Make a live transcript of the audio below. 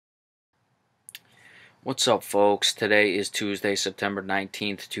What's up, folks? Today is Tuesday, September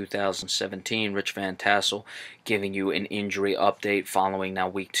 19th, 2017. Rich Van Tassel giving you an injury update following now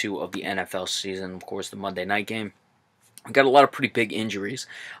week 2 of the NFL season. Of course, the Monday night game. We got a lot of pretty big injuries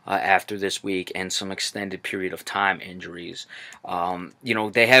after this week and some extended period of time injuries.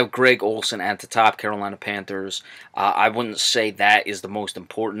 They have Greg Olsen at the top, Carolina Panthers. I wouldn't say that is the most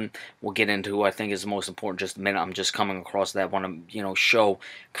important. We'll get into who I think is the most important in just a minute. I'm just coming across that. Want to, show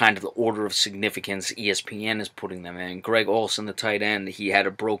kind of the order of significance ESPN is putting them in. Greg Olsen, the tight end, he had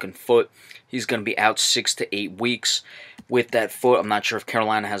a broken foot. He's going to be out 6 to 8 weeks with that foot. I'm not sure if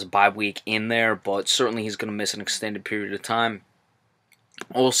Carolina has a bye week in there, but certainly he's going to miss an extended period of time.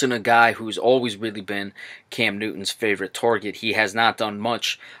 Olsen, a guy who's always really been Cam Newton's favorite target. He has not done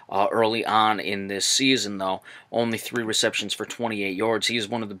much early on in this season, though. Only 3 receptions for 28 yards. He is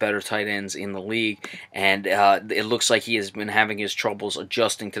one of the better tight ends in the league, and it looks like he has been having his troubles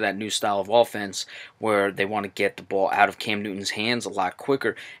adjusting to that new style of offense where they want to get the ball out of Cam Newton's hands a lot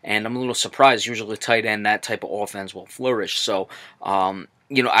quicker, and I'm a little surprised. Usually tight end, that type of offense will flourish, so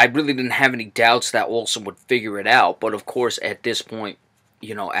I really didn't have any doubts that Olsen would figure it out, but of course at this point,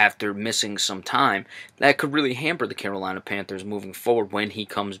 after missing some time, that could really hamper the Carolina Panthers moving forward when he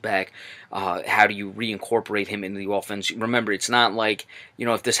comes back. How do you reincorporate him into the offense? Remember, it's not like,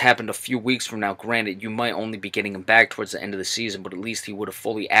 if this happened a few weeks from now, granted, you might only be getting him back towards the end of the season, but at least he would have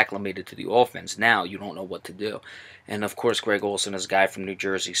fully acclimated to the offense. Now, you don't know what to do. And, of course, Greg Olsen is a guy from New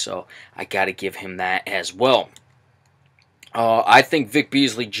Jersey, so I got to give him that as well. I think Vic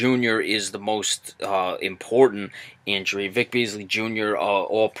Beasley Jr. is the most important injury. Vic Beasley Jr.,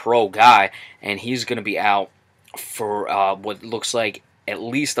 all-pro guy, and he's going to be out for what looks like at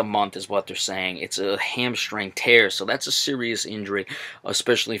least a month is what they're saying. It's a hamstring tear, so that's a serious injury,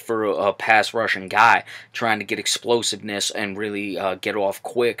 especially for a pass rushing guy trying to get explosiveness and really get off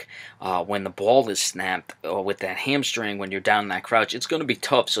quick when the ball is snapped with that hamstring when you're down in that crouch. It's going to be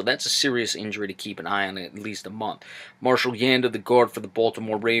tough, so that's a serious injury to keep an eye on at least a month. Marshall Yanda, the guard for the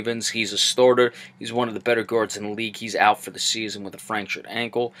Baltimore Ravens, he's a starter. He's one of the better guards in the league. He's out for the season with a fractured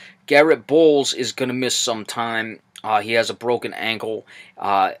ankle. Garrett Boles is going to miss some time. He has a broken ankle.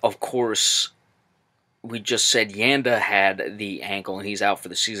 Of course, we just said Yanda had the ankle and he's out for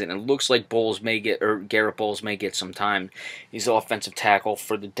the season. It looks like Garrett Boles may get some time. He's the offensive tackle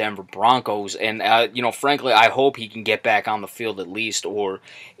for the Denver Broncos, and frankly, I hope he can get back on the field at least, or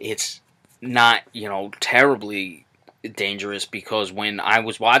it's not terribly dangerous, because when I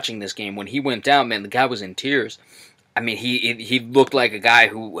was watching this game, when he went down, man, the guy was in tears. I mean, he looked like a guy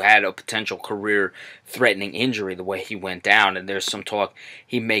who had a potential career-threatening injury the way he went down, and there's some talk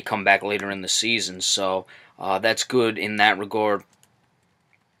he may come back later in the season, so that's good in that regard.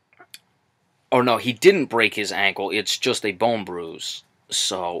 Oh, no, he didn't break his ankle. It's just a bone bruise,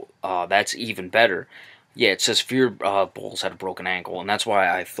 so that's even better. Yeah, it says Fear Boles had a broken ankle, and that's why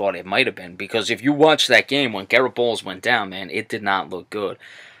I thought it might have been, because if you watch that game when Garrett Boles went down, man, it did not look good.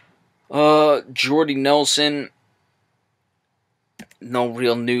 Jordy Nelson, no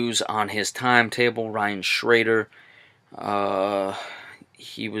real news on his timetable. Ryan Schrader,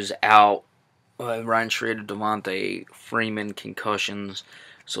 he was out. Ryan Schrader, Devontae Freeman, concussions.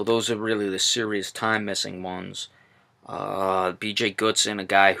 So those are really the serious time-missing ones. B.J. Goodson, a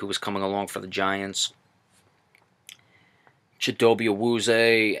guy who was coming along for the Giants. Chidobe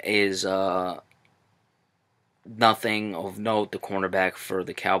Awuzie is nothing of note, the cornerback for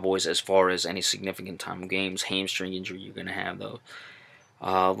the Cowboys, as far as any significant time games. Hamstring injury you're going to have, though.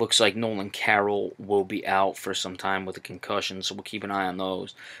 Looks like Nolan Carroll will be out for some time with a concussion, so we'll keep an eye on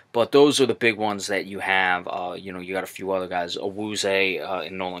those. But those are the big ones that you have. You got a few other guys. Awuzie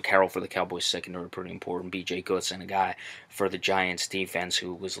and Nolan Carroll for the Cowboys secondary, pretty important. B.J. Goodson, a guy for the Giants defense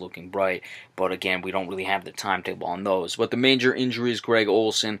who was looking bright. But again, we don't really have the timetable on those. But the major injuries, Greg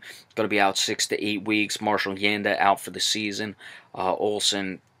Olsen, going to be out 6 to 8 weeks. Marshall Yanda out for the season.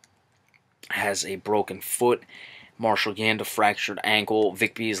 Olsen has a broken foot. Marshall Yanda, fractured ankle.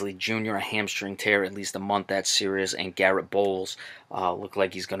 Vic Beasley Jr., a hamstring tear, at least a month, that's serious. And Garrett Boles looked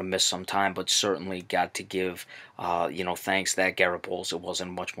like he's going to miss some time, but certainly got to give, thanks that Garrett Boles, it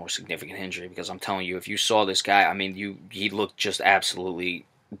wasn't a much more significant injury, because I'm telling you, if you saw this guy, I mean, he looked just absolutely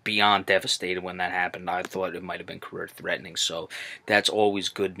beyond devastated when that happened. I thought it might have been career-threatening, so that's always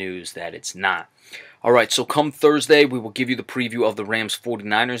good news that it's not. Alright, so come Thursday, we will give you the preview of the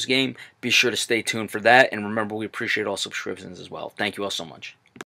Rams-49ers game. Be sure to stay tuned for that, and remember, we appreciate all subscriptions as well. Thank you all so much.